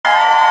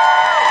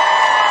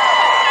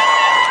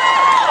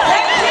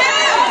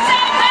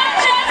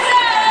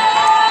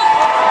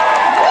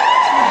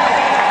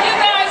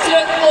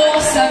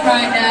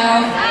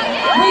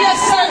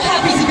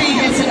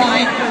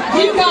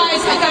You guys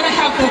are going to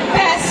have the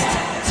best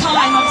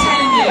time, I'm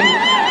telling you.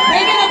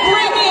 We're going to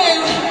bring you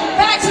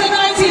back to the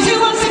 90s. Who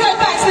wants to go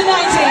back to the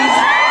 90s?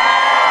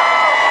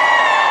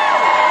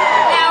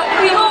 Now,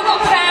 we've all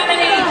got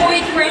family,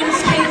 boyfriends,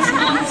 kids,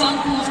 mums,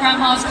 uncles,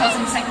 grandmas,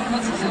 cousins, second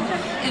cousins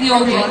in the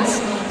audience.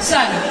 So,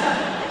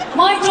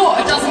 my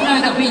daughter doesn't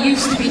know that we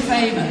used to be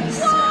famous.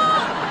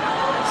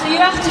 So you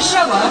have to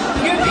show her.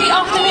 You repeat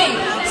after me.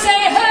 Say